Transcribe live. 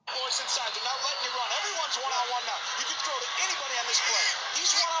one-on-one now. You can throw to anybody on this play. He's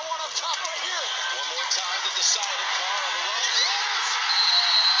one-on-one up top right here. One more time to decide it. Carr on the run.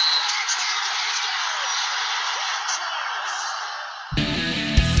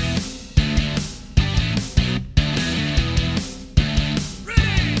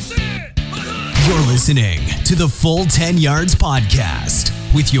 You're listening to the Full 10 Yards Podcast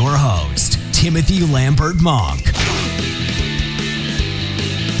with your host, Timothy Lambert-Monk.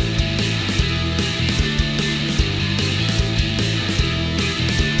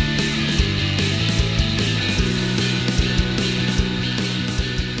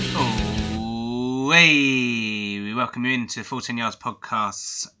 We welcome you into 14 Yards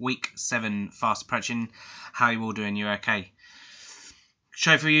Podcasts, Week 7 fast approaching. How are you all doing? You okay?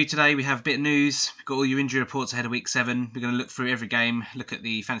 Show for you today, we have a bit of news. We've got all your injury reports ahead of Week 7. We're going to look through every game, look at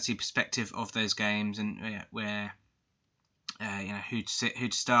the fantasy perspective of those games and where who to sit, who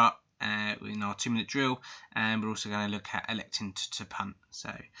to start in our 2-minute drill, and we're also going to look at electing to punt.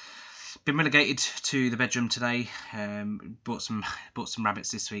 So, been relegated to the bedroom today. Bought some rabbits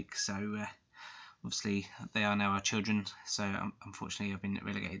this week, so obviously they are now our children. So unfortunately, I've been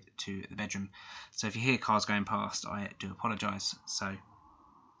relegated to the bedroom. So if you hear cars going past, I do apologise. So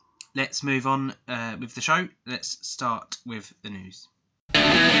let's move on with the show. Let's start with the news.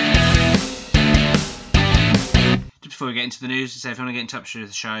 Just before we get into the news, so if you want to get in touch with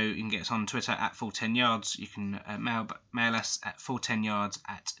the show, you can get us on Twitter at Full10Yards. You can mail us at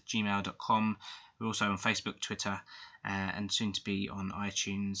full10yards@gmail.com. We're also on Facebook, Twitter, and soon to be on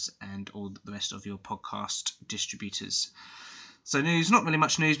iTunes and all the rest of your podcast distributors. So news, not really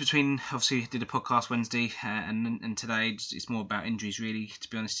much news between, obviously did a podcast Wednesday and today. It's more about injuries really, to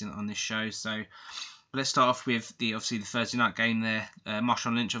be honest, on this show. So let's start off with the Thursday night game there.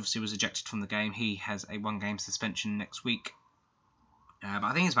 Marshawn Lynch obviously was ejected from the game. He has a 1-game suspension next week. But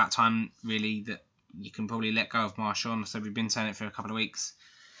I think it's about time really that you can probably let go of Marshawn. So we've been saying it for a couple of weeks.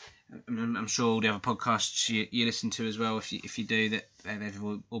 I'm sure all the other podcasts you listen to as well, if you do, that they've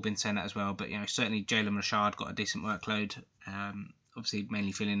all been saying that as well. But certainly Jalen Richard got a decent workload. Obviously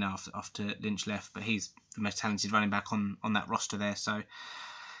mainly filling after Lynch left, but he's the most talented running back on that roster there. So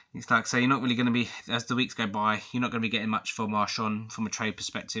it's like, so you're not really going to be, as the weeks go by, you're not going to be getting much for Marshawn from a trade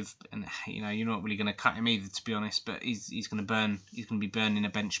perspective, and you're not really going to cut him either, to be honest. But he's going to be burning a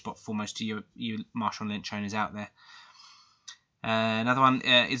bench spot for most of your Marshawn Lynch owners out there. Another one,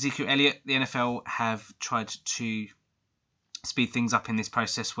 Ezekiel Elliott. The NFL have tried to speed things up in this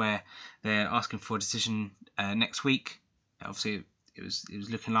process where they're asking for a decision next week. Obviously, it was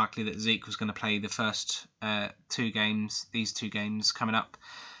looking likely that Zeke was going to play the first these two games coming up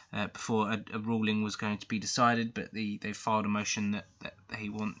before a ruling was going to be decided. But they filed a motion that they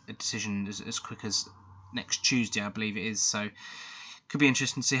want a decision as quick as next Tuesday, I believe it is. So could be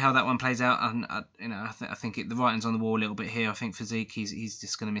interesting to see how that one plays out. And I think the writing's on the wall a little bit here. I think for Zeke, he's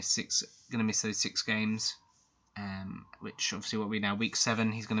just going to miss those 6 games, which obviously what we're now week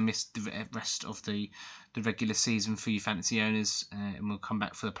 7. He's going to miss the rest of the regular season for you fantasy owners, and we'll come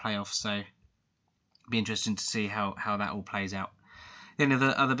back for the playoffs. So it'll be interesting to see how that all plays out. Then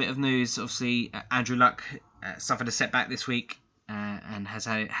the other bit of news, obviously Andrew Luck suffered a setback this week and has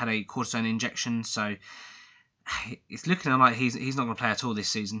had a cortisone injection. So it's looking like he's not going to play at all this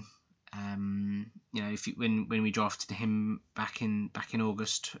season. When we drafted him back in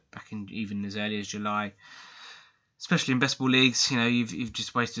August, back in even as early as July, especially in best ball leagues, you've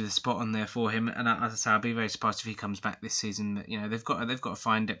just wasted a spot on there for him. And as I say, I'll be very surprised if he comes back this season. But they've got a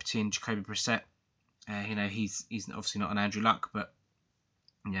fine deputy in Jacoby Brissett. He's obviously not an Andrew Luck, but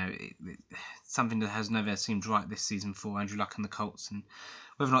something that has never seemed right this season for Andrew Luck and the Colts, and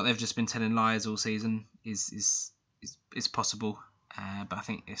whether or not they've just been telling lies all season is possible. But I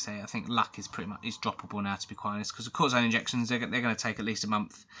think Luck is pretty much droppable now, to be quite honest, because of cortisone injections they're going to take at least a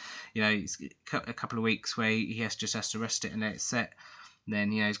month. It's a couple of weeks where he has to rest it and let it set.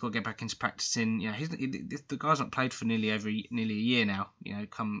 Then he's got to get back into practicing. The guy's not played for nearly a year now.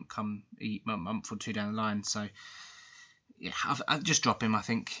 Come a month or two down the line. So yeah, I'd just drop him. I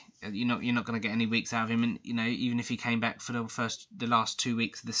think you're not going to get any weeks out of him, and even if he came back for the last 2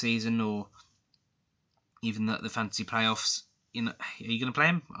 weeks of the season, or even the fantasy playoffs, are you going to play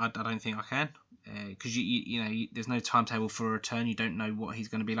him? I don't think I can, because there's no timetable for a return. You don't know what he's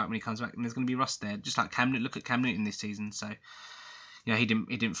going to be like when he comes back, and there's going to be rust there. Just like Cam, look at Cam Newton this season. So he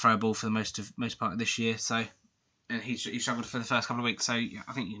didn't throw a ball for the most part of this year. So and he struggled for the first couple of weeks. So yeah,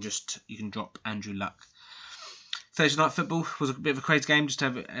 I think you can drop Andrew Luck. Thursday night football was a bit of a crazy game. Just to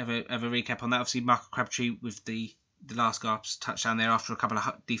have a recap on that. Obviously, Michael Crabtree with the last gasp touchdown there after a couple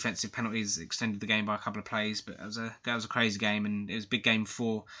of defensive penalties extended the game by a couple of plays. But that was a crazy game, and it was a big game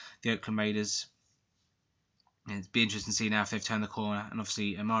for the Oakland Raiders. It'd be interesting to see now if they've turned the corner. And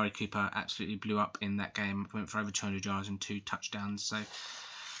obviously, Amari Cooper absolutely blew up in that game, went for over 200 yards and 2 touchdowns. So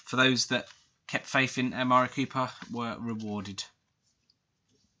for those that kept faith in Amari Cooper, were rewarded.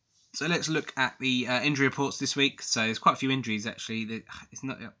 So let's look at the injury reports this week. So there's quite a few injuries actually. It's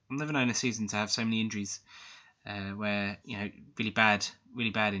not. I've never known a season to have so many injuries, where really bad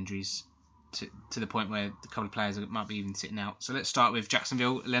injuries to the point where a couple of players might be even sitting out. So let's start with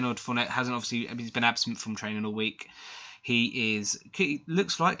Jacksonville. Leonard Fournette he's been absent from training all week. He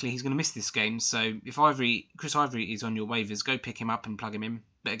looks likely he's going to miss this game. So if Chris Ivory is on your waivers, go pick him up and plug him in.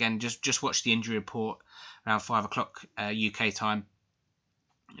 But again, just watch the injury report around 5 o'clock UK time.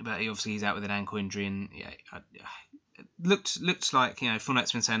 But he's out with an ankle injury, and looks like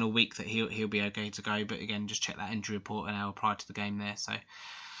Fournette's been saying all week that he'll be okay to go. But again, just check that injury report an hour prior to the game there. So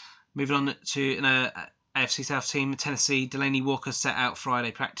moving on to an AFC South team, Tennessee. Delaney Walker set out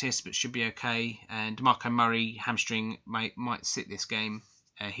Friday practice, but should be okay. And DeMarco Murray hamstring might sit this game.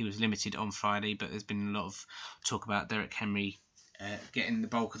 He was limited on Friday, but there's been a lot of talk about Derrick Henry getting the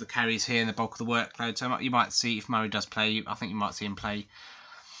bulk of the carries here and the bulk of the workload. So you might see if Murray does play. I think you might see him play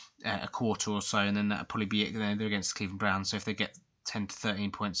a quarter or so, and then that'll probably be it. They're against the Cleveland Browns, so if they get 10 to 13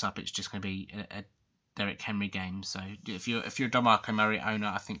 points up, it's just going to be a Derrick Henry game. So if you're a DeMarco Murray owner,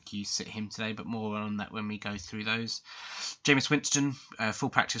 I think you sit him today, but more on that when we go through those. Jameis Winston, full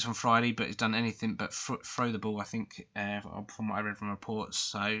practice on Friday, but has done anything but throw the ball, I think, from what I read from reports.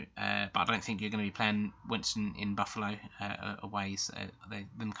 So, but I don't think you're going to be playing Winston in Buffalo away, so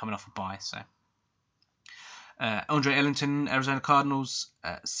them coming off a bye. So. Andre Ellington, Arizona Cardinals,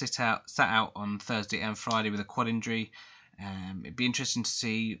 sat out on Thursday and Friday with a quad injury. It'd be interesting to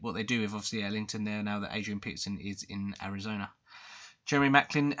see what they do with obviously Ellington there now that Adrian Peterson is in Arizona. Jeremy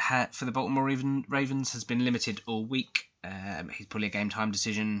Maclin for the Baltimore Ravens has been limited all week. He's probably a game time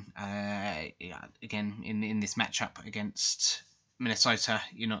decision. Again, in this matchup against Minnesota,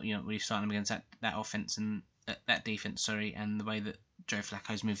 you're not really starting them against that offense and that defense. And the way that Joe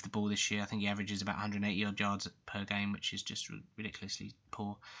Flacco's moved the ball this year, I think he averages about 180 odd yards per game, which is just ridiculously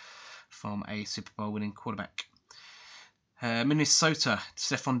poor from a Super Bowl winning quarterback. Minnesota,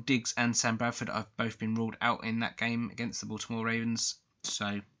 Stephon Diggs and Sam Bradford have both been ruled out in that game against the Baltimore Ravens.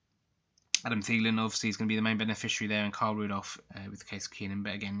 So Adam Thielen obviously is going to be the main beneficiary there, and Kyle Rudolph with the case of Keenan.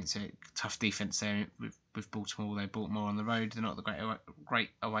 But again, it's a tough defense there with Baltimore. They're Baltimore on the road. They're not the great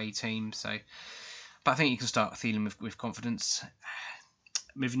away team. So, but I think you can start Thielen with confidence.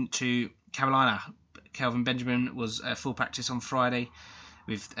 Moving to Carolina, Kelvin Benjamin was full practice on Friday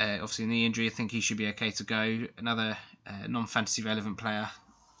with obviously a knee injury. I think he should be okay to go. Another non-fantasy relevant player.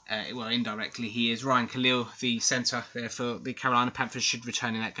 Indirectly he is. Ryan Khalil, the centre there for the Carolina Panthers, should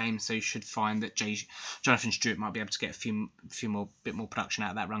return in that game, so you should find that Jonathan Stewart might be able to get a bit more production out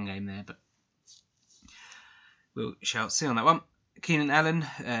of that run game there, but we shall see on that one. Keenan Allen,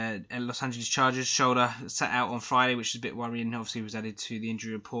 Los Angeles Chargers, shoulder sat out on Friday, which is a bit worrying. Obviously, he was added to the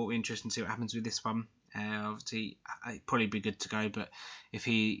injury report. We're interested to see what happens with this one. Obviously, it'd probably be good to go, but if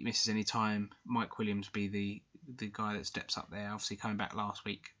he misses any time, Mike Williams will be the guy that steps up there. Obviously, coming back last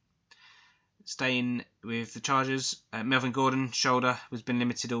week. Staying with the Chargers, Melvin Gordon, shoulder, has been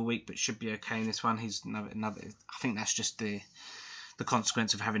limited all week, but should be okay in this one. He's another. I think that's just the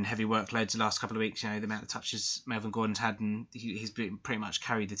consequence of having heavy workloads the last couple of weeks. The amount of touches Melvin Gordon's had, and he's pretty much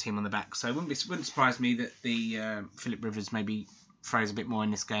carried the team on the back. So it wouldn't surprise me that the Phillip Rivers maybe throws a bit more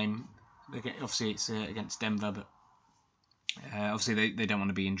in this game. Obviously, it's against Denver, but obviously they don't want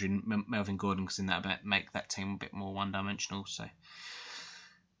to be injuring Melvin Gordon, because then that make that team a bit more one-dimensional. So.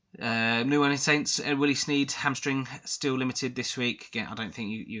 New Orleans Saints, Willie Snead, hamstring, still limited this week. Again, I don't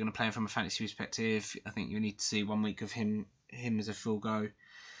think you're going to play him from a fantasy perspective. I think you need to see 1 week of him as a full go.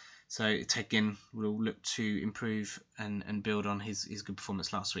 So Tegan will look to improve and build on his good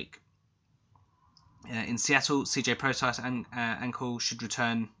performance last week. In Seattle, CJ Protice ankle should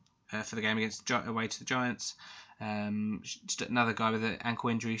return for the game away to the Giants. Just another guy with an ankle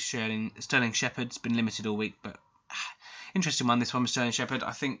injury. Sterling Shepard's been limited all week, but interesting one. This one with Sterling Shepard.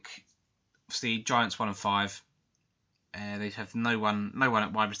 I think obviously Giants 1-5. They have no one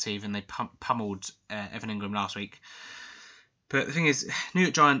at wide receiver, and they pummeled Evan Ingram last week. But the thing is, New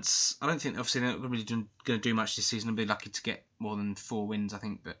York Giants, I don't think obviously they're not really going to do much this season. They'll be lucky to get more than 4 wins, I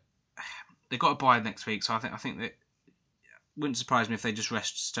think. But they've got a bye next week, so I think that wouldn't surprise me if they just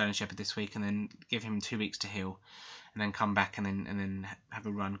rest Sterling Shepard this week and then give him 2 weeks to heal, and then come back and then have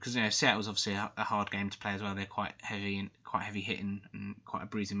a run. Because Seattle's obviously a hard game to play as well. They're quite heavy hitting and quite a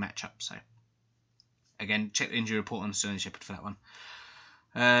bruising matchup. So again, check the injury report on Sterling Shepard for that one.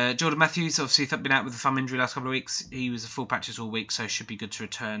 Jordan Matthews, obviously been out with a thumb injury last couple of weeks. He was a full practice all week, so should be good to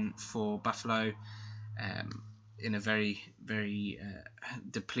return for Buffalo. in a very, very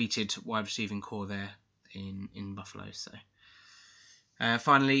depleted wide receiving core there in Buffalo. So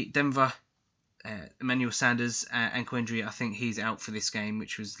finally, Denver. Emmanuel Sanders ankle injury. I think he's out for this game,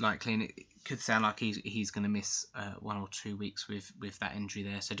 which was likely, and it could sound like he's going to miss 1 or 2 weeks with that injury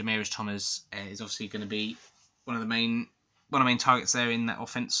there. So Demaryius Thomas is obviously going to be one of the main targets there in that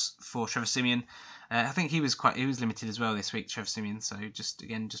offense for Trevor Siemian. I think he was limited as well this week, Trevor Siemian. So just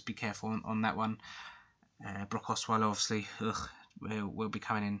be careful on that one. Brock Osweiler obviously will be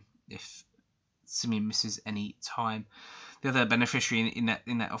coming in if Siemian misses any time. The other beneficiary in that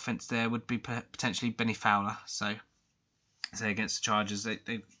offense there would be potentially Benny Fowler. So against the Chargers,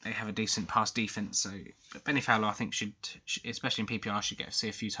 they have a decent pass defense. So but Benny Fowler, I think, should, especially in PPR, should get to see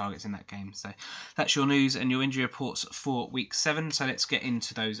a few targets in that game. So that's your news and your injury reports for Week 7. So let's get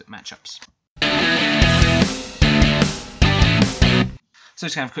into those matchups. So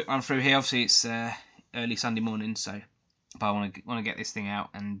just going to have a quick run through here. Obviously, it's early Sunday morning, but I want to get this thing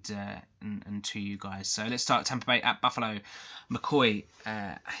out and to you guys. So let's start Tampa Bay at Buffalo. McCoy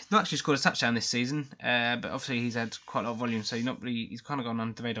not actually scored a touchdown this season, but obviously he's had quite a lot of volume, so he's kind of gone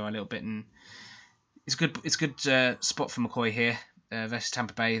under the radar a little bit, and it's a good spot for McCoy here versus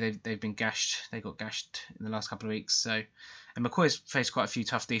Tampa Bay. They've been gashed. They got gashed in the last couple of weeks. And McCoy's faced quite a few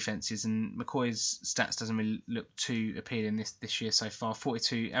tough defenses, and McCoy's stats doesn't really look too appealing this year so far.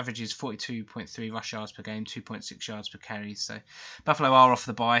 Averages 42.3 rush yards per game, 2.6 yards per carry. So Buffalo are off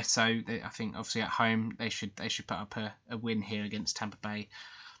the bye, so I think obviously at home they should put up a win here against Tampa Bay,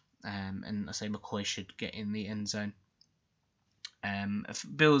 and I say McCoy should get in the end zone.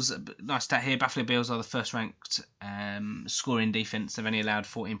 Bills, nice stat here. Buffalo Bills are the first ranked scoring defense. They've only allowed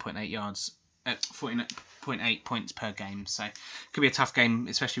 14.8 yards. 14.8 points per game, so could be a tough game,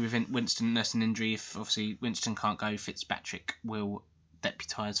 especially with Winston nursing injury. If obviously Winston can't go, Fitzpatrick will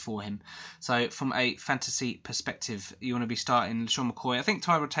deputise for him. So from a fantasy perspective, you want to be starting LaShawn McCoy. I think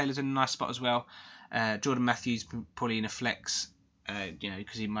Tyrod Taylor's in a nice spot as well. Jordan Matthews probably in a flex,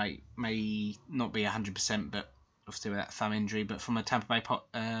 because he may not be 100%, but obviously with that thumb injury. But from a Tampa Bay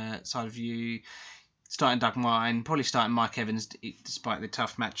side of view, starting Doug Martin, probably starting Mike Evans despite the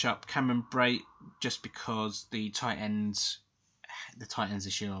tough matchup. Cameron Brate, just because the tight ends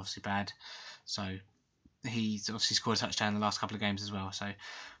this year are obviously bad. So he's obviously scored a touchdown in the last couple of games as well. So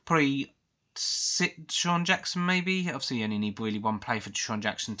probably sit Deshaun Jackson maybe. Obviously you only need really one play for Deshaun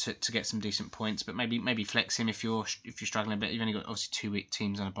Jackson to get some decent points, but maybe flex him if you're struggling a bit. You've only got obviously 2 week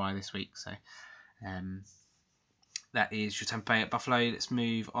teams on a bye this week, so that is your Tampa Bay at Buffalo. Let's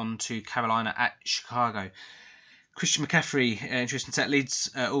move on to Carolina at Chicago. Christian McCaffrey, interesting set,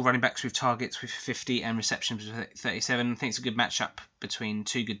 leads all running backs with targets with 50 and receptions with 37. I think it's a good matchup between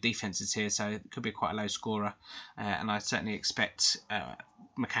two good defenses here, so it could be quite a low scorer. And I certainly expect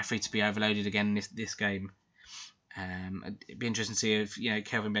McCaffrey to be overloaded again this game. It'd be interesting to see if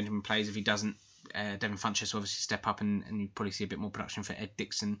Kelvin Benjamin plays. If he doesn't, Devin Funchess will obviously step up, and you probably see a bit more production for Ed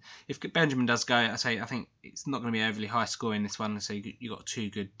Dixon. If Benjamin does go, I think it's not going to be overly high scoring this one. So you've got two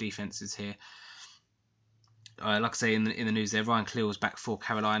good defenses here. Like I say in the news there, Ryan Clear's back for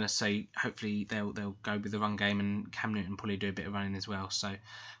Carolina, so hopefully they'll go with the run game, and Cam Newton probably do a bit of running as well. So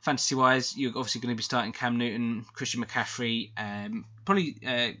fantasy wise, you're obviously going to be starting Cam Newton, Christian McCaffrey, probably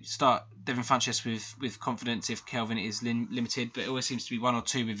start Devin Funchess with confidence if Kelvin is limited, but it always seems to be one or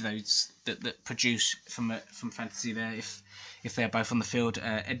two with those that produce from fantasy there if they're both on the field.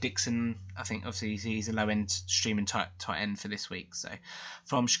 Ed Dixon, I think obviously he's a low end streaming tight end for this week. So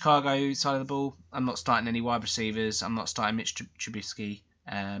from Chicago side of the ball, I'm not starting any wide receivers. I'm not starting Mitch Trubisky.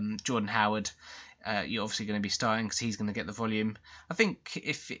 Jordan Howard, you're obviously going to be starting because he's going to get the volume. I think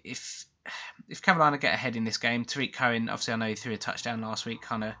if Carolina get ahead in this game, Tariq Cohen, obviously I know he threw a touchdown last week,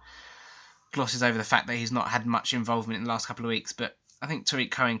 kind of glosses over the fact that he's not had much involvement in the last couple of weeks, but I think Tariq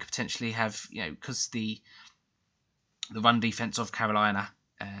Cohen could potentially have, because the run defense of Carolina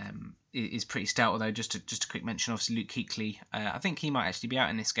is pretty stout. Although just a quick mention, obviously Luke Kuechly, I think he might actually be out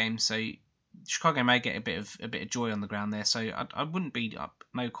in this game, so Chicago may get a bit of joy on the ground there. So I wouldn't be. I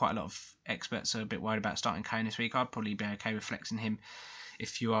know quite a lot of experts are a bit worried about starting Cohen this week. I'd probably be okay with flexing him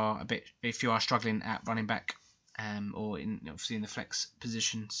if you are struggling at running back, or obviously in the flex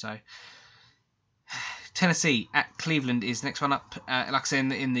position. So Tennessee at Cleveland is next one up. Like I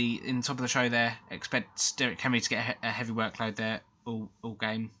said in the top of the show there, expect Derrick Henry to get a heavy workload there all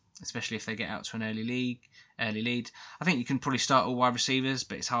game, especially if they get out to an early lead. I think you can probably start all wide receivers,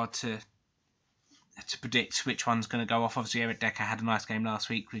 but it's hard to predict which one's going to go off. Obviously Eric Decker had a nice game last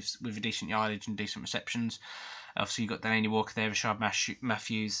week with a decent yardage and decent receptions. Obviously you've got Delaney Walker there, Rashard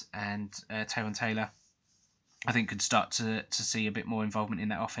Matthews and Taywan Taylor. I think could start to see a bit more involvement in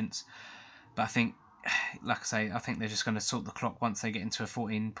that offense. But I think like I say, I think they're just going to sort the clock once they get into a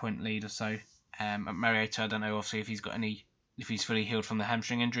 14-point lead or so. Mariota, I don't know, obviously, if he's fully healed from the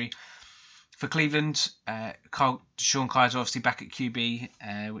hamstring injury. For Cleveland, Sean Kaiser obviously back at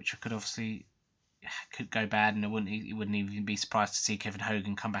QB, which could go bad, and it wouldn't even be surprised to see Kevin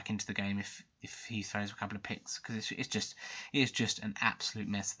Hogan come back into the game if he throws a couple of picks, because it's just an absolute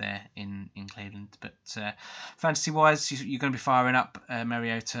mess there in Cleveland. But fantasy wise, you're going to be firing up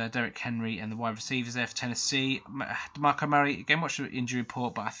Mariota, Derrick Henry, and the wide receivers there for Tennessee. DeMarco Murray, again, watch the injury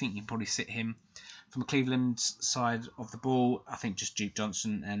report, but I think you can probably sit him. From the Cleveland side of the ball, I think just Duke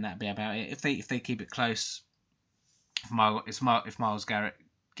Johnson, and that'd be about it. If they keep it close, if Myles Garrett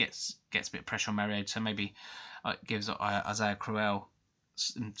gets a bit of pressure on Mariota, maybe gives Isaiah Crowell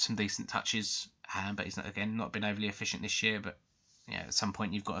some decent touches, but he's not been overly efficient this year. But at some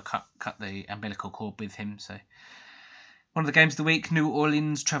point you've got to cut the umbilical cord with him. So one of the games of the week, New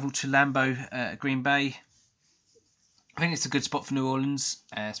Orleans travel to Lambeau, Green Bay. I think it's a good spot for New Orleans,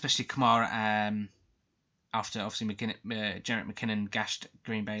 especially Kamara. After obviously Jerick McKinnon gashed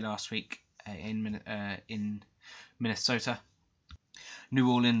Green Bay last week in Minnesota.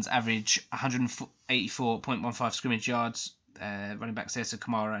 New Orleans average 184.15 scrimmage yards. Running backs there, so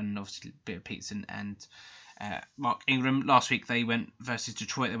Kamara and obviously a bit of Peterson and Mark Ingram. Last week they went versus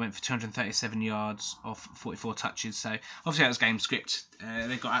Detroit. They went for 237 yards off 44 touches. So obviously that was game script.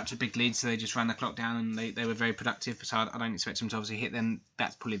 They got out to a big lead, so they just ran the clock down, and they were very productive. So I don't expect them to obviously hit them.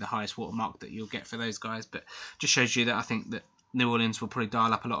 That's probably the highest watermark that you'll get for those guys. But just shows you that I think that New Orleans will probably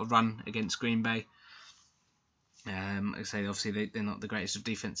dial up a lot of run against Green Bay. Like I say, obviously they're not the greatest of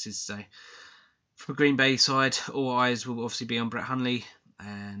defences. So from a Green Bay side, all eyes will obviously be on Brett Hundley.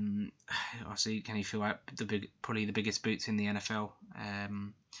 Obviously, can he fill out probably the biggest boots in the NFL?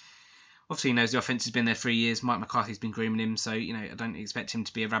 Obviously, he knows the offense has been there 3 years. Mike McCarthy's been grooming him, so I don't expect him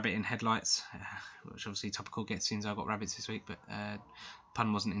to be a rabbit in headlights, which obviously topical gets since I got rabbits this week, but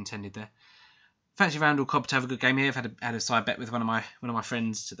pun wasn't intended there. Fancy Randall Cobb to have a good game here. I've had a side bet with one of my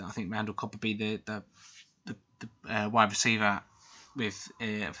friends that I think Randall Cobb would be the wide receiver with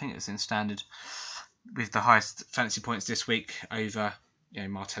I think it's in standard with the highest fantasy points this week over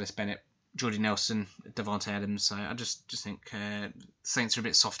Martellus Bennett, Jordy Nelson, Devontae Adams. So I just think Saints are a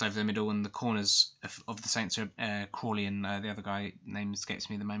bit soft over the middle, and the corners of the Saints are Crawley and the other guy name escapes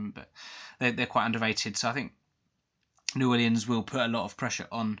me at the moment, but they're quite underrated. So I think New Orleans will put a lot of pressure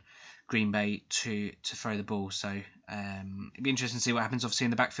on Green Bay to throw the ball. So it'd be interesting to see what happens. Obviously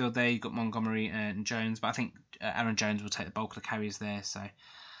in the backfield there you've got Montgomery and Jones, but I think Aaron Jones will take the bulk of the carries there. So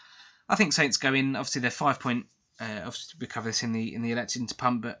I think Saints go in. Obviously they're 5 point. Obviously we cover this in the elected into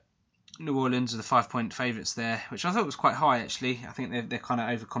Punt, but New Orleans are the 5 point favourites there, which I thought was quite high actually. I think they're kind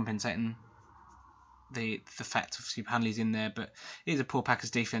of overcompensating the fact obviously Hanley's in there, but it is a poor Packers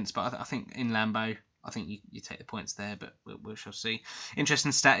defence. But I think in Lambeau, I think you take the points there, but we shall see.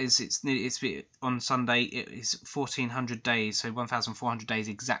 Interesting stat is it's on Sunday. It is 1,400 days, so 1,400 days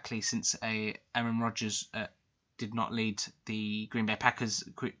exactly since Aaron Rodgers did not lead the Green Bay Packers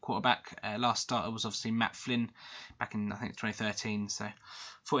quarterback. Last starter was obviously Matt Flynn back in I think 2013. So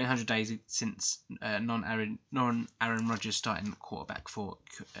 1,400 days since non-Aaron Rodgers starting quarterback for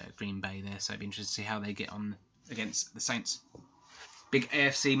Green Bay there. So it'd be interesting to see how they get on against the Saints. Big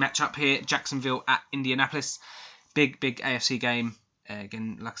AFC matchup here, Jacksonville at Indianapolis. Big AFC game.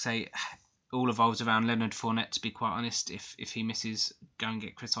 Again, like I say, all evolves around Leonard Fournette, to be quite honest. If he misses, go and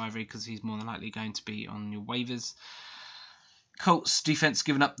get Chris Ivory, because he's more than likely going to be on your waivers. Colts defense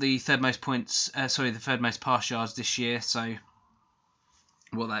giving up the third most pass yards this year. So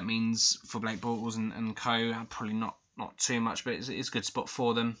what that means for Blake Bortles and co, probably not too much, but it's a good spot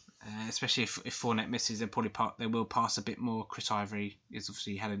for them. Especially if Fournette misses, they will pass a bit more. Chris Ivory is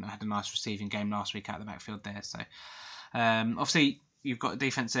obviously had a nice receiving game last week out of the backfield there. So obviously you've got a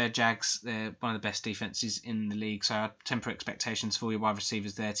defense there. Jags, they're one of the best defenses in the league. So I'd temper expectations for your wide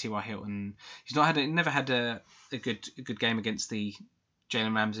receivers there. T.Y. Hilton, he's never had a good game against the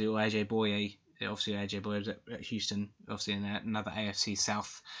Jalen Ramsey or AJ Boye. Obviously AJ Boye at Houston, obviously in another AFC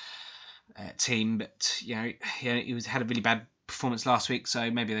South team, but he had a really bad performance last week, so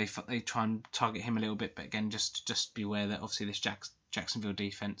maybe they try and target him a little bit. But again, just beware that obviously this Jacksonville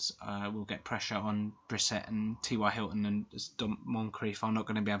defense will get pressure on Brissett and T.Y. Hilton, and Moncrief are not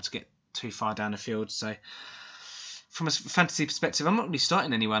going to be able to get too far down the field. So from a fantasy perspective, I'm not really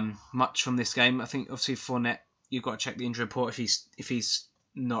starting anyone much from this game. I think obviously Fournette, you've got to check the injury report. If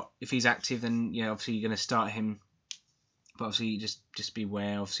he's active, then obviously you're going to start him. But obviously, just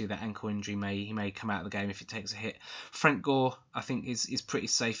beware. Obviously, that ankle injury may come out of the game if it takes a hit. Frank Gore, I think, is pretty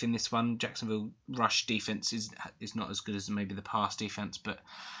safe in this one. Jacksonville rush defense is not as good as maybe the past defense, but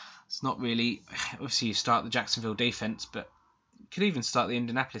It's not really. Obviously, you start the Jacksonville defense, but you could even start the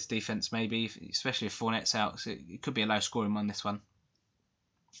Indianapolis defense, maybe, especially if Fournette's out. So it could be a low-scoring one, this one.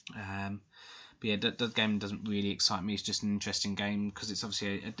 But yeah, the game doesn't really excite me. It's just an interesting game because it's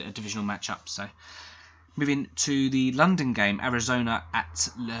obviously a divisional matchup. So moving to the London game, Arizona at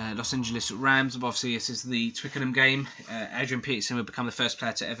Los Angeles Rams. Obviously, this is the Twickenham game. Adrian Peterson will become the first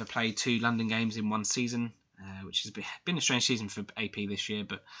player to ever play 2 London games in one season, which has been a strange season for AP this year.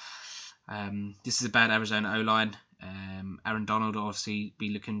 But this is a bad Arizona O-line. Aaron Donald will obviously be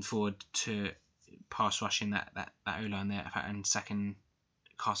looking forward to pass rushing that O-line there and sacking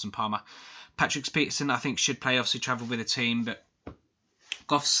Carson Palmer. Patrick Peterson, I think, should play. Obviously, travel with the team, but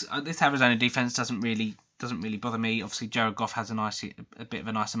Goff's this Arizona defense doesn't really bother me. Obviously, Jared Goff has a bit of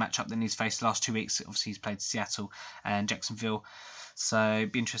a nicer matchup than he's faced the last 2 weeks. Obviously, he's played Seattle and Jacksonville, so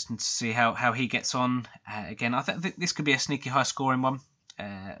it'd be interesting to see how he gets on. Again, I think this could be a sneaky high scoring one.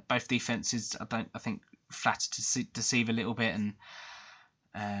 Both defenses, I think, flattered to deceive a little bit, and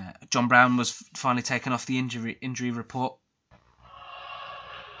John Brown was finally taken off the injury report.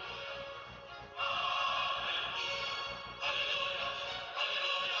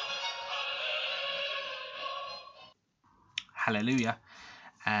 Hallelujah.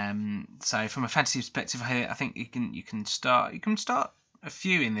 So from a fantasy perspective here, I think you can start a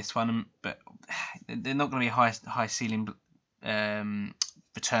few in this one, but they're not going to be high ceiling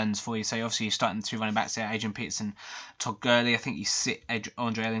returns for you. So obviously you're starting the 2 running backs there, Adrian Peterson, Todd Gurley. I think you sit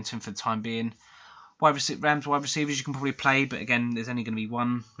Andre Ellington for the time being. Rams wide receivers you can probably play, but again, there's only going to be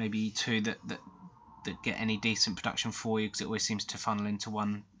 1, maybe 2 that get any decent production for you, because it always seems to funnel into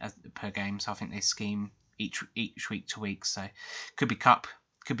 1 per game. So I think they scheme each week to week. So could be Kupp,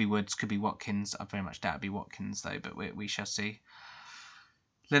 could be Woods, could be Watkins. I very much doubt it'd be Watkins though, but we shall see.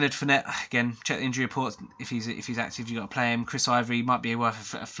 Leonard Fournette, again, check the injury reports. If he's active, you got to play him. Chris Ivory might be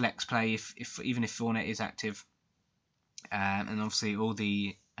worth a flex play even if Fournette is active. And obviously all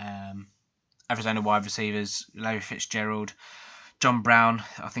the Arizona wide receivers, Larry Fitzgerald, John Brown,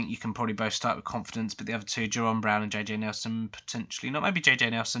 I think you can probably both start with confidence, but the other 2, Jerome Brown and JJ Nelson, potentially not. Maybe JJ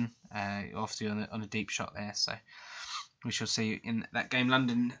Nelson, obviously on a deep shot there. So we shall see in that game,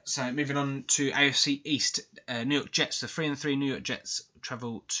 London. So moving on to AFC East, New York Jets. The 3-3 New York Jets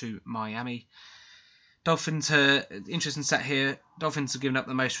travel to Miami. Dolphins, interesting stat here. Dolphins have given up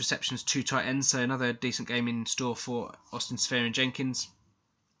the most receptions to tight ends, so another decent game in store for Austin Seferian-Jenkins.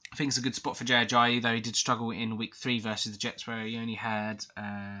 I think it's a good spot for Jay Ajayi, though he did struggle in week 3 versus the Jets, where he only had,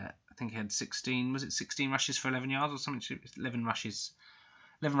 I think he had 16 rushes for 11 yards or something? 11 rushes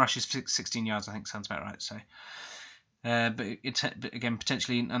for 16 yards, I think sounds about right. So, but again,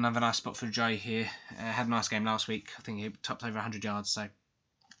 potentially another nice spot for Ajayi here. Had a nice game last week. I think he topped over 100 yards. So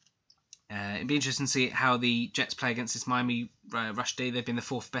it'd be interesting to see how the Jets play against this Miami rush D. They've been the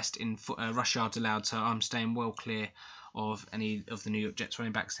 4th best in rush yards allowed, so I'm staying well clear of any of the New York Jets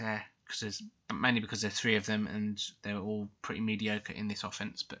running backs there, mainly because there's 3 of them and they're all pretty mediocre in this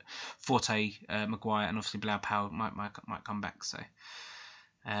offense. But Forte, Maguire, and obviously Bilal Powell might come back. So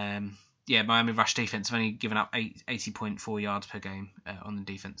Miami rush defense have only given up 80.4 yards per game on the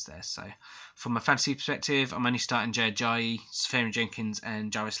defense there. So from a fantasy perspective, I'm only starting Jay Ajayi, Seferian-Jenkins,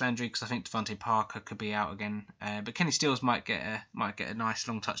 and Jarvis Landry, because I think Devontae Parker could be out again. But Kenny Stills might get a nice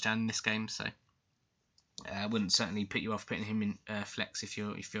long touchdown in this game. So I wouldn't certainly put you off putting him in flex if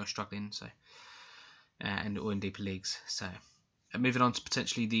you're struggling. So or in deeper leagues. So moving on to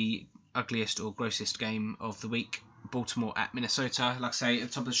potentially the ugliest or grossest game of the week, Baltimore at Minnesota. Like I say at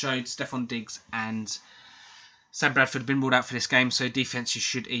the top of the show, Stephon Diggs and Sam Bradford have been ruled out for this game, so defenses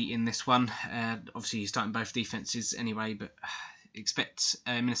should eat in this one. Obviously, you're starting both defenses anyway, but expect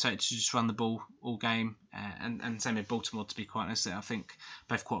Minnesota to just run the ball all game, and same with Baltimore, to be quite honest. I think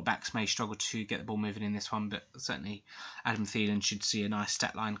both quarterbacks may struggle to get the ball moving in this one, but certainly Adam Thielen should see a nice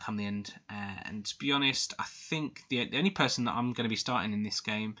stat line come the end. And to be honest, I think the only person that I'm going to be starting in this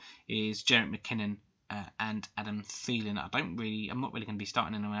game is Jerick McKinnon and Adam Thielen. I'm not really going to be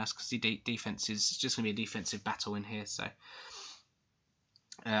starting anyone else, because the defense is just going to be a defensive battle in here. So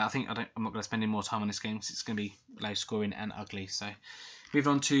I'm not going to spend any more time on this game because it's going to be low scoring and ugly. So moving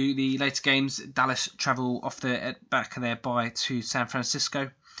on to the later games, Dallas travel off the back of their bye to San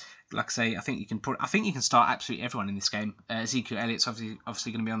Francisco. Like I say, I think you can start absolutely everyone in this game. Ezekiel Elliott's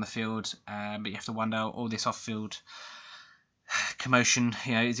obviously going to be on the field, but you have to wonder, all this off-field commotion,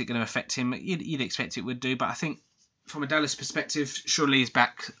 is it going to affect him? You'd expect it would do, but I think from a Dallas perspective, Sean Lee's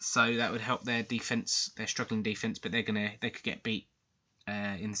back, so that would help their defense, their struggling defense, but they could get beat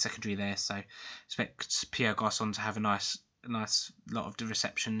in the secondary there. So expect Pierre Garçon to have a nice lot of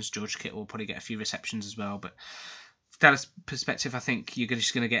receptions. George Kittle will probably get a few receptions as well, but Dallas perspective, I think you're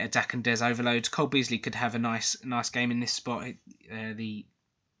just going to get a Dak and Dez overload. Cole Beasley could have a nice game in this spot.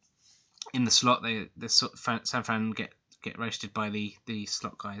 In the slot, San Fran get roasted by the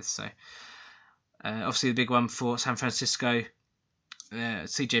slot guys. So obviously the big one for San Francisco.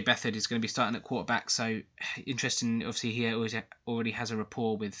 CJ Beathard is going to be starting at quarterback, so interesting. Obviously, he already has a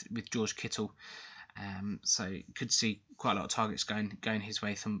rapport with George Kittle, so could see quite a lot of targets going his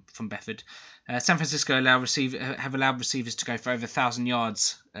way from Beathard. San Francisco have allowed receivers to go for over 1,000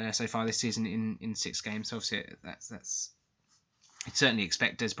 yards so far this season in 6 games. So obviously, that's I'd certainly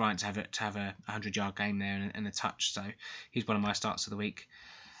expect Des Bryant to have a 100-yard game there and a touch. So he's one of my starts of the week.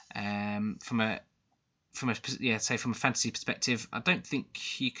 From a fantasy perspective, I don't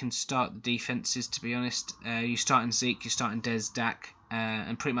think you can start the defenses, to be honest. You're starting Zeke, you're starting Dez, Dak,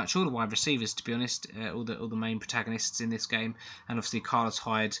 and pretty much all the wide receivers, to be honest. All the main protagonists in this game, and obviously Carlos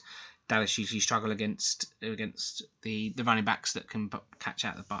Hyde. Dallas usually struggle against the running backs that can catch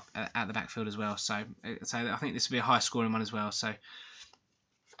out the backfield as well. So I think this will be a high scoring one as well. So I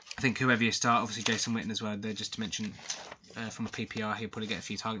think whoever you start, obviously Jason Witten as well, there just to mention from a PPR, he'll probably get a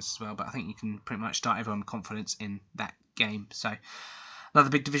few targets as well. But I think you can pretty much start everyone with confidence in that game. So another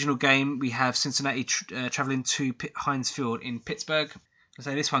big divisional game, we have Cincinnati travelling to Heinz Field in Pittsburgh.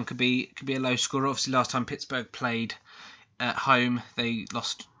 So this one could be a low scorer. Obviously last time Pittsburgh played at home, they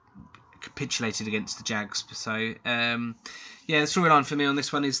capitulated against the Jags. So the storyline for me on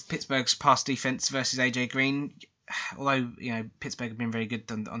this one is Pittsburgh's pass defense versus AJ Green. Although Pittsburgh have been very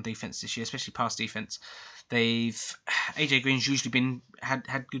good on defense this year, especially pass defense, AJ Green's usually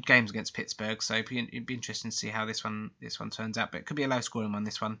had good games against Pittsburgh, so it'd be interesting to see how this one turns out. But it could be a low scoring one.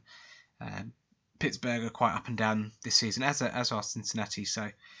 This one, Pittsburgh are quite up and down this season, as are Cincinnati. So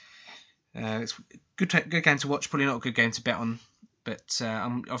it's good game to watch. Probably not a good game to bet on. But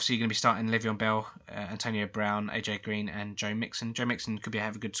I'm obviously going to be starting Le'Veon Bell, Antonio Brown, AJ Green, and Joe Mixon. Joe Mixon could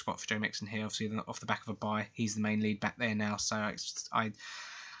have a good spot for Joe Mixon here. Obviously, off the back of a bye, he's the main lead back there now. So I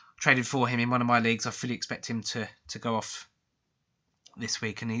traded for him in one of my leagues. I fully expect him to go off this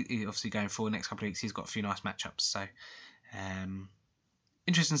week, and he obviously going forward the next couple of weeks. He's got a few nice matchups. So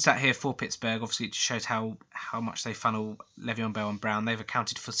interesting stat here for Pittsburgh. Obviously, it shows how much they funnel Le'Veon Bell and Brown. They've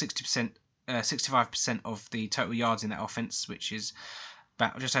accounted for 65% of the total yards in that offense, which is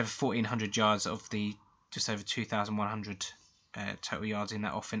about just over 1,400 yards of the just over 2,100 total yards in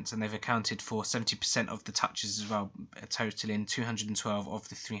that offense, and they've accounted for 70% of the touches as well, totaling 212 of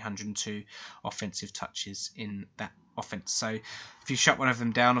the 302 offensive touches in that offense. So if you shut one of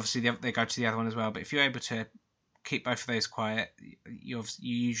them down, obviously they go to the other one as well. But if you're able to keep both of those quiet, you're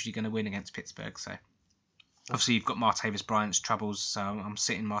usually going to win against Pittsburgh. So obviously, you've got Martavis Bryant's troubles, so I'm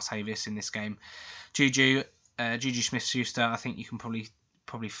sitting Martavis in this game. Juju Smith-Schuster, I think you can probably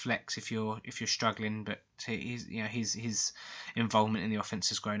flex if you're struggling, but his involvement in the offense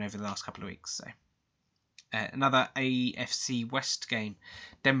has grown over the last couple of weeks. So another AFC West game,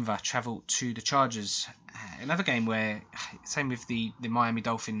 Denver travel to the Chargers. Another game where, same with the Miami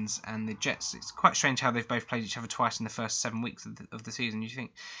Dolphins and the Jets, it's quite strange how they've both played each other twice in the first 7 weeks of the season. You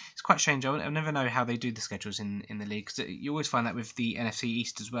think it's quite strange. I never know how they do the schedules in the league, because you always find that with the NFC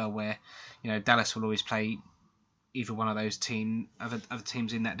East as well, where Dallas will always play either one of those other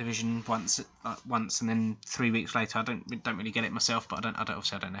teams in that division once, and then 3 weeks later. I don't really get it myself, but I don't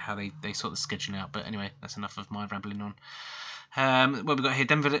know how they sort the scheduling out. But anyway, that's enough of my rambling on. What we've got here,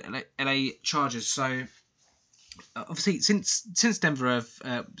 Denver LA Chargers. So obviously, since Denver have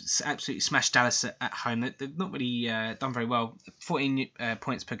absolutely smashed Dallas at home, they've not really done very well. 14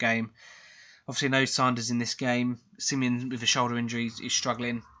 points per game. Obviously, no Sanders in this game. Simeon with a shoulder injury is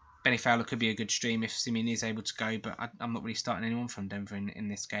struggling. Benny Fowler could be a good stream if Simeon is able to go, but I'm not really starting anyone from Denver in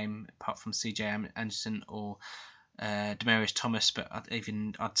this game, apart from CJ Anderson or Demaryius Thomas. But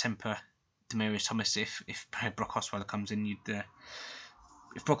I'd temper Demaryius Thomas if Brock Osweiler comes in.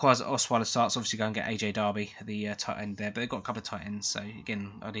 If Brock Osweiler starts, obviously go and get AJ Darby, the tight end there. But they've got a couple of tight ends, so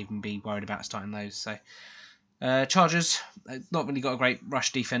again, I'd even be worried about starting those. So Chargers, not really got a great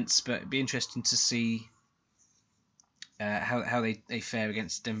rush defense, but it'd be interesting to see how they fare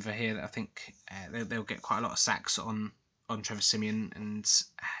against Denver here. I think they'll get quite a lot of sacks on Trevor Siemian, and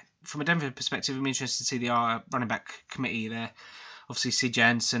from a Denver perspective, I'm interested to see the running back committee there. Obviously, C.J.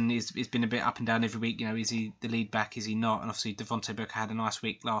 Anderson has been a bit up and down every week. Is he the lead back? Is he not? And obviously, Devontae Booker had a nice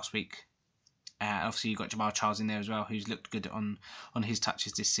week last week. Obviously, you've got Jamal Charles in there as well, who's looked good on his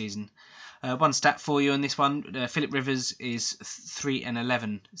touches this season. One stat for you on this one: Phillip Rivers is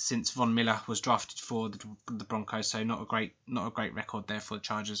 3-11 since Von Miller was drafted for the Broncos. So not a great record there for the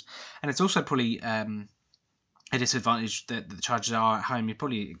Chargers. And it's also probably a disadvantage that the Chargers are at home. You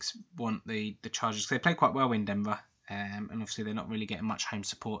probably want the Chargers. They play quite well in Denver. and obviously they're not really getting much home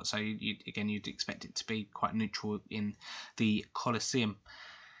support, so you'd expect it to be quite neutral in the Coliseum.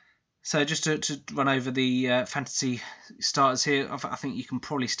 So just to run over the fantasy starters here, I think you can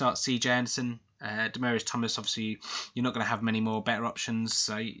probably start CJ Anderson. Demaryius Thomas, obviously you're not going to have many more better options,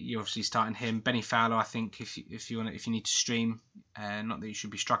 so you're obviously starting him. Benny Fowler, I think if you need to stream, not that you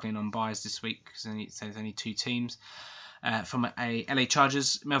should be struggling on buys this week because there's only 2 teams. From a LA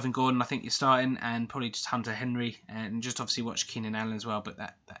Chargers, Melvin Gordon, I think you're starting, and probably just Hunter Henry, and just obviously watch Keenan Allen as well. But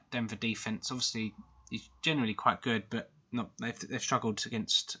that Denver defense obviously is generally quite good, but they've struggled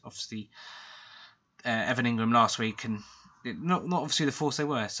against obviously Evan Ingram last week, and not obviously the force they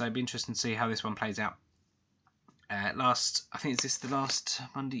were. So it'd be interesting to see how this one plays out. I think is this the last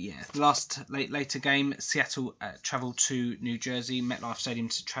Monday? Yeah, the last later game. Seattle travel to New Jersey, MetLife Stadium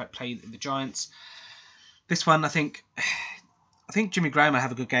to play the Giants. This one, I think Jimmy Graham will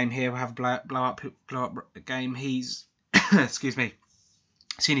have a good game here. Will have a blow up game. He's excuse me,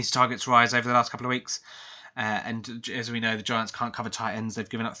 seen his targets rise over the last couple of weeks. And as we know, the Giants can't cover tight ends. They've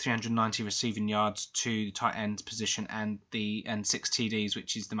given up 390 receiving yards to the tight end position and 6 TDs,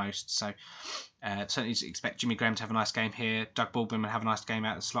 which is the most. So certainly expect Jimmy Graham to have a nice game here. Doug Baldwin will have a nice game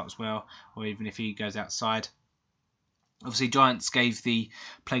out of the slot as well, or even if he goes outside. Obviously, Giants gave the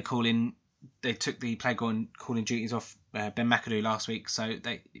play calling. They took the play calling duties off Ben McAdoo last week, so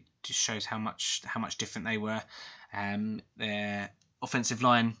it just shows how much different they were. Their offensive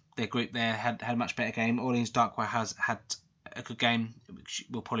line, their group there had a much better game. Orleans Darkwa has had a good game, which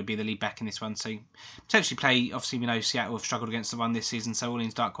will probably be the lead back in this one. So potentially play. Obviously, we know Seattle have struggled against the run this season, so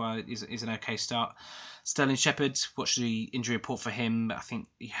Orleans Darkwa is an okay start. Sterling Shepard, watch the injury report for him. I think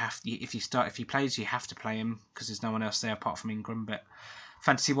if he plays, you have to play him because there's no one else there apart from Ingram. But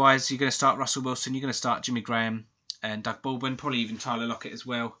fantasy-wise, you're going to start Russell Wilson, you're going to start Jimmy Graham and Doug Baldwin, probably even Tyler Lockett as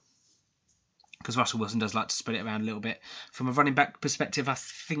well, because Russell Wilson does like to spread it around a little bit. From a running back perspective, I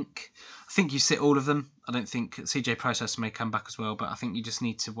think you sit all of them. I don't think CJ Process may come back as well, but I think you just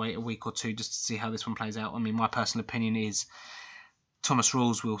need to wait a week or two just to see how this one plays out. I mean, my personal opinion is Thomas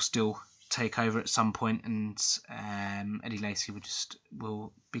Rawls will still take over at some point, and Eddie Lacy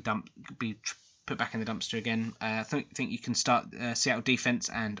will be put back in the dumpster again. I think you can start Seattle defense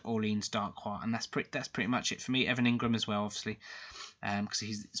and Orleans Darkwa, and that's pretty much it for me. Evan Ingram as well, obviously, because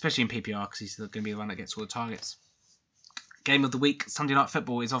he's especially in PPR because he's going to be the one that gets all the targets. Game of the week, Sunday Night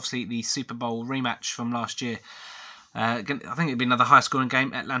Football, is obviously the Super Bowl rematch from last year. I think it'll be another high-scoring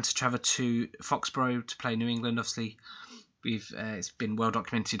game. Atlanta travel to Foxborough to play New England. Obviously, it's been well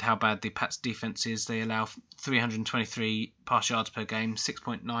documented how bad the Pats' defense is. They allow 323 pass yards per game,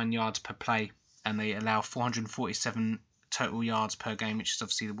 6.9 yards per play, and they allow 447 total yards per game, which is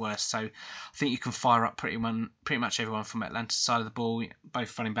obviously the worst. So I think you can fire up pretty much everyone from Atlanta's side of the ball,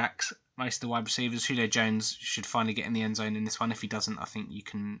 both running backs, most of the wide receivers. Julio Jones should finally get in the end zone in this one. If he doesn't, I think you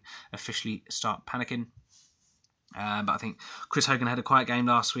can officially start panicking. But I think Chris Hogan had a quiet game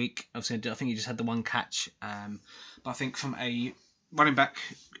last week. Obviously, I think he just had the one catch. But I think from a running back,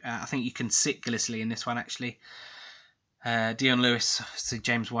 I think you can sit Gillislee in this one, actually. Dion Lewis,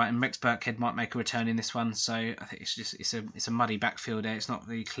 James White, and Rex Burkhead might make a return in this one. So I think it's a muddy backfield there. It's not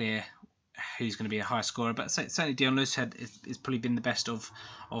really clear who's going to be a high scorer, but certainly Dion Lewis has probably been the best of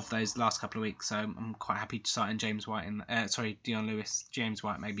those last couple of weeks. So I'm quite happy to start in James White Dion Lewis, James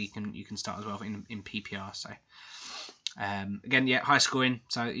White. Maybe you can start as well in PPR. So. Again, yeah, high scoring,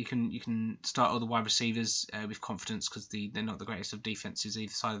 so you can start all the wide receivers with confidence because they're not the greatest of defenses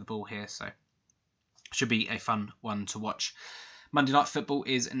either side of the ball here, so should be a fun one to watch. Monday Night Football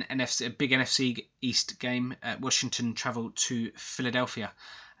is a big NFC East game. Washington travel to Philadelphia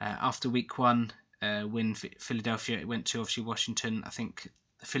after Week 1 win. Philadelphia went to obviously Washington. I think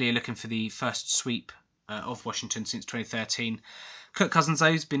Philly are looking for the first sweep of Washington since 2013. Kirk Cousins, though,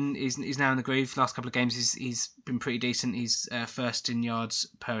 is now in the groove. Last couple of games, he's been pretty decent. He's first in yards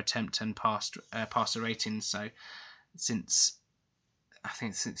per attempt and passer ratings. So since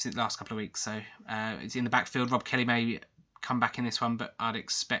the last couple of weeks, so it's in the backfield. Rob Kelly may come back in this one, but I'd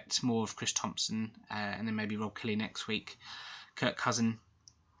expect more of Chris Thompson and then maybe Rob Kelly next week. Kirk Cousins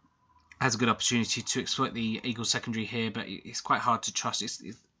has a good opportunity to exploit the Eagles secondary here, but it's quite hard to trust.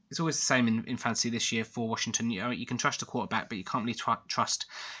 It's always the same in fantasy this year for Washington. You can trust the quarterback, but you can't really trust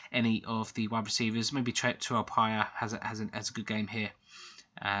any of the wide receivers. Maybe Terrell Pryor has a good game here.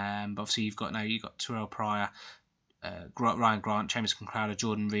 But obviously you've got Terrell Pryor, Ryan Grant, Jamison Crowder,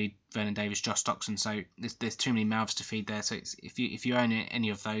 Jordan Reed, Vernon Davis, Josh Doxson. So there's too many mouths to feed there. So if you own any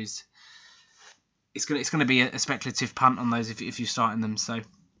of those, it's going to be a speculative punt on those if you're starting them. So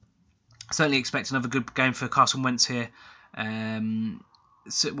certainly expect another good game for Carson Wentz here.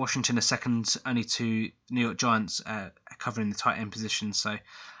 Washington are second only to New York Giants, covering the tight end position. So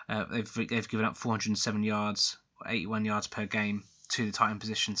they've given up 407 yards, 81 yards per game to the tight end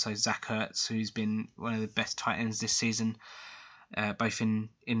position. So Zach Ertz, who's been one of the best tight ends this season, both in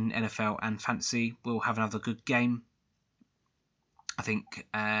NFL and fantasy, will have another good game. I think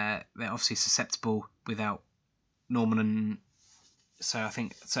they're obviously susceptible without Norman, so I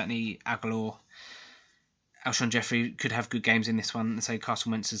think certainly Aguilar, Alshon Jeffrey could have good games in this one. So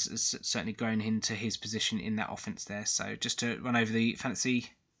Carson Wentz has certainly grown into his position in that offense there. So just to run over the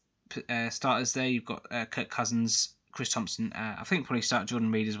fantasy starters there, you've got Kirk Cousins, Chris Thompson. I think probably start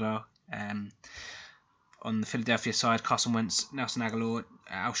Jordan Reed as well. On the Philadelphia side, Carson Wentz, Nelson Aguilar,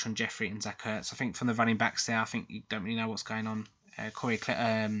 Alshon Jeffrey, and Zach Ertz. I think from the running backs there, I think you don't really know what's going on.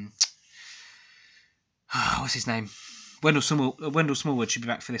 What's his name? Wendell Smallwood should be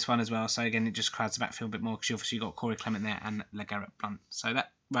back for this one as well. So again, it just crowds the backfield a bit more because you obviously got Corey Clement there and LeGarrette Blount. So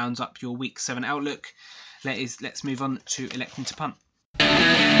that rounds up your Week 7 outlook. Let's move on to electing to punt.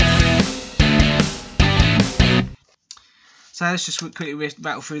 So let's just quickly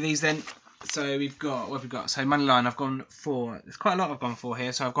rattle through these then. So what have we got? So money line, I've gone for. There's quite a lot I've gone for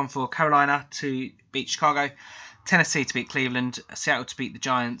here. So I've gone for Carolina to beat Chicago, Tennessee to beat Cleveland, Seattle to beat the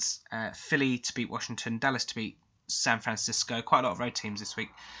Giants, Philly to beat Washington, Dallas to beat San Francisco. Quite a lot of road teams this week,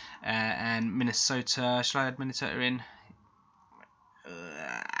 and Minnesota. Shall I add Minnesota in?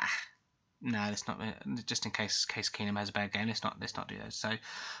 No, let's not. Just in case Keenum has a bad game, let's not do those. So,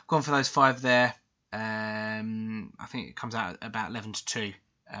 gone for those 5 there. I think it comes out about 11-2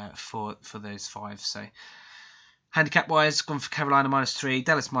 for those 5. So, handicap wise, gone for Carolina -3,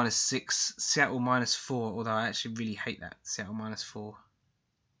 Dallas -6, Seattle -4. Although I actually really hate that Seattle -4.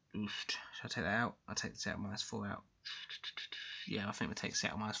 Oof. Should I take that out? I'll take the Seattle -4 out. Yeah, I think we'll take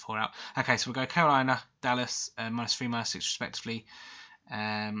Seattle -4 out. Okay, so we'll go Carolina, Dallas, -3, -6 respectively.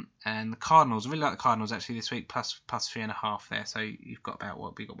 And the Cardinals, I really like the Cardinals actually this week, plus 3.5 there. So you've got about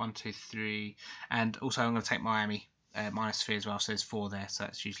what we've got 1, 2, 3, and also I'm going to take Miami -3 as well. So there's 4 there. So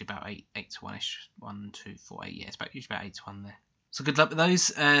that's usually about 8-1ish. 1, 2, 4, 8. Yeah, it's usually about 8-1 there. So good luck with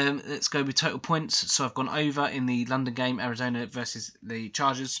those. Let's go with total points. So I've gone over in the London game, Arizona versus the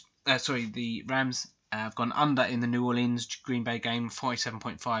Chargers. The Rams. I've gone under in the New Orleans Green Bay game.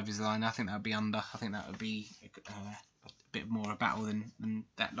 47.5 is the line. I think that would be under. I think that would be a bit more a battle than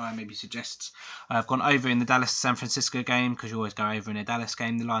that line maybe suggests. I've gone over in the Dallas San Francisco game because you always go over in a Dallas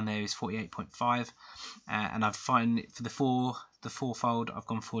game. The line there is 48.5, and I've found for the fourfold I've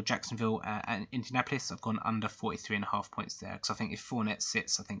gone for Jacksonville and Indianapolis. I've gone under 43.5 points there because I think if Fournette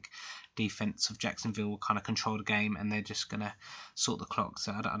sits, I think defense of Jacksonville will kind of control the game and they're just going to sort the clock.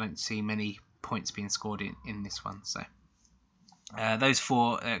 So I don't see many points being scored in this one. So those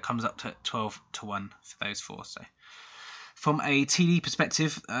 4 comes up to 12-1 for those 4. So. From a TD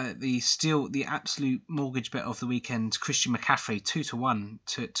perspective, the absolute mortgage bet of the weekend, Christian McCaffrey 2-1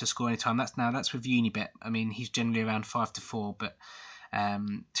 to score anytime. That's with Unibet. I mean, he's generally around 5-4, but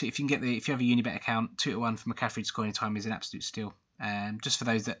if you have a Unibet account, 2-1 for McCaffrey to score anytime is an absolute steal. Just for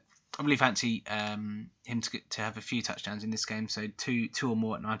those that I really fancy him to have a few touchdowns in this game, so two or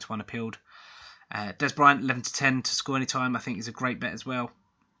more at 9-1 appealed. Des Bryant 11-10 to score anytime, I think is a great bet as well.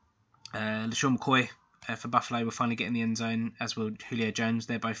 LaShawn McCoy. For Buffalo, we're finally getting the end zone, as will Julio Jones.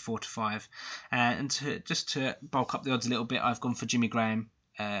 They're both 4-5. And to bulk up the odds a little bit, I've gone for Jimmy Graham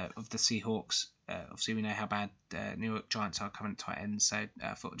of the Seahawks. Obviously, we know how bad New York Giants are coming at tight ends, so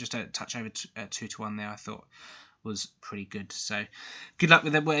I thought just a touch over 2-1 there, I thought was pretty good. So good luck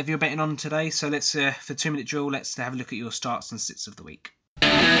with whatever you're betting on today. So let's for 2-minute drill, let's have a look at your starts and sits of the week.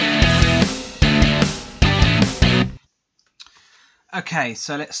 Okay,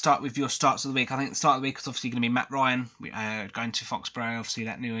 so let's start with your starts of the week. I think the start of the week is obviously going to be Matt Ryan going to Foxborough. Obviously,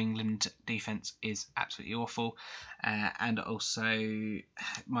 that New England defense is absolutely awful. And also,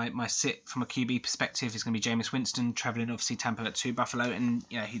 my sit from a QB perspective is going to be Jameis Winston travelling obviously Tampa to Buffalo, and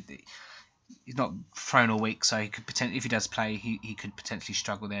he's not thrown all week, so he could potentially, if he does play, he could potentially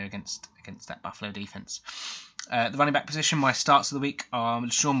struggle there against that Buffalo defense. The running back position, my starts of the week are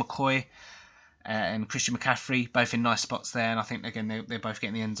Sean McCoy and Christian McCaffrey, both in nice spots there, and I think again they're both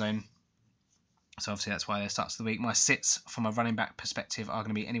getting the end zone. So obviously that's why they're starts of the week. My sits from a running back perspective are going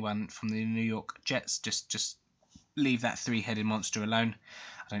to be anyone from the New York Jets. Just leave that 3-headed monster alone.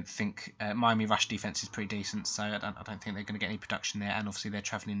 I don't think Miami rush defense is pretty decent, so I don't think they're going to get any production there. And obviously they're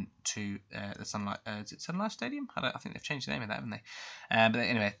travelling to the Sunlight. Is it Sunlight Stadium? I think they've changed the name of that, haven't they? But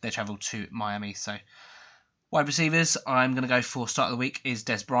anyway, they travel to Miami. So wide receivers, I'm going to go for start of the week is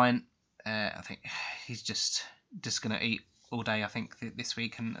Des Bryant. I think he's just going to eat all day, I think, this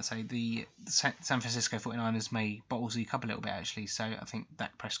week. And I say the San Francisco 49ers may bottle Zeke up a little bit, actually. So I think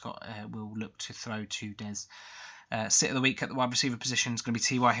Dak Prescott will look to throw to Dez. Sit of the week at the wide receiver position is going to be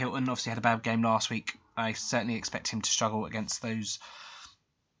T.Y. Hilton. Obviously had a bad game last week. I certainly expect him to struggle against those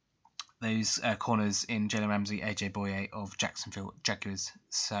corners in Jalen Ramsey, AJ Boye of Jacksonville Jaguars.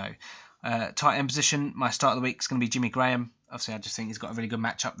 So tight end position, my start of the week is going to be Jimmy Graham. Obviously I just think he's got a really good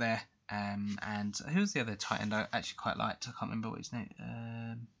matchup there. And who's the other tight end I actually quite liked? I can't remember what his name.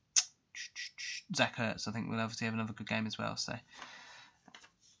 Zach Ertz, I think, will obviously have another good game as well. So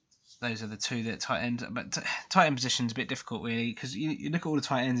those are the two that tight end. But tight end position is a bit difficult, really, because you look at all the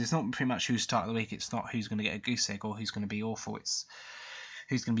tight ends. It's not pretty much who's start of the week. It's not who's going to get a goose egg or who's going to be awful. It's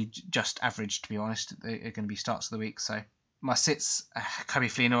who's going to be just average, to be honest. They're going to be starts of the week. So my sits, Kobe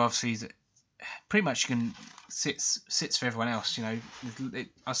Fleener, obviously, is pretty much you can sits for everyone else. You know,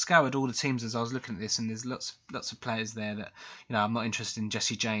 I scoured all the teams as I was looking at this, and there's lots of players there that, you know, I'm not interested in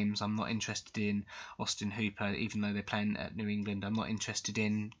Jesse James. I'm not interested in Austin Hooper, even though they're playing at New England. I'm not interested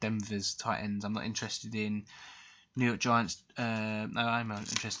in Denver's tight ends. I'm not interested in New York Giants. No, I'm not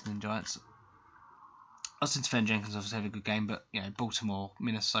interested in Giants. Austin Jenkins obviously had a good game, but, you know, Baltimore,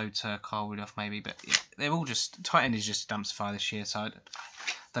 Minnesota, Kyle Rudolph maybe, but yeah, they're all just, tight end is just a dumpster fire this year, so I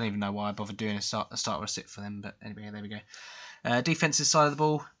don't even know why I bothered doing a start or a sit for them, but anyway, there we go. Defensive side of the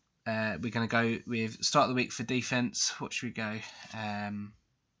ball, we're going to go with start of the week for defense. What should we go? I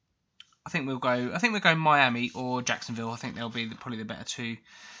think we'll go Miami or Jacksonville. I think they'll be probably the better two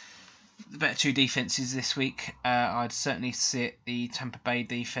defenses this week. I'd certainly sit the Tampa Bay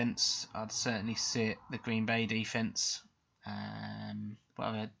defense. I'd certainly sit the Green Bay defense. What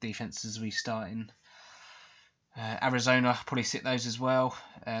other defenses are we starting? Arizona, probably sit those as well.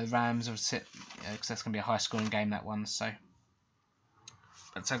 The Rams, I would sit, because that's going to be a high scoring game, that one. So,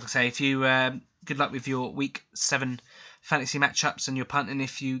 but like I say, if you good luck with your week 7 fantasy matchups and your punting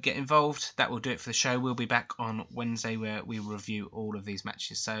if you get involved. That will do it for the show. We'll be back on Wednesday where we will review all of these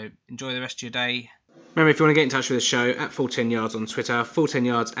matches. So enjoy the rest of your day. Remember, if you want to get in touch with the show, at Full 10 Yards on Twitter,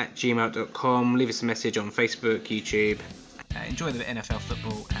 full10yards@gmail.com. Leave us a message on Facebook, YouTube. Enjoy the NFL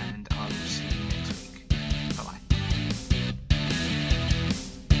football, and I will see you next week. Bye-bye.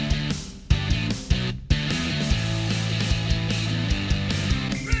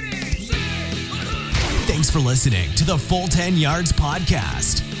 Thanks for listening to the Full 10 Yards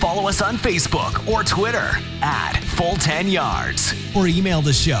podcast. Follow us on Facebook or Twitter at Full 10 Yards, or email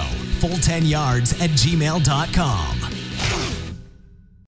the show full10yards@gmail.com.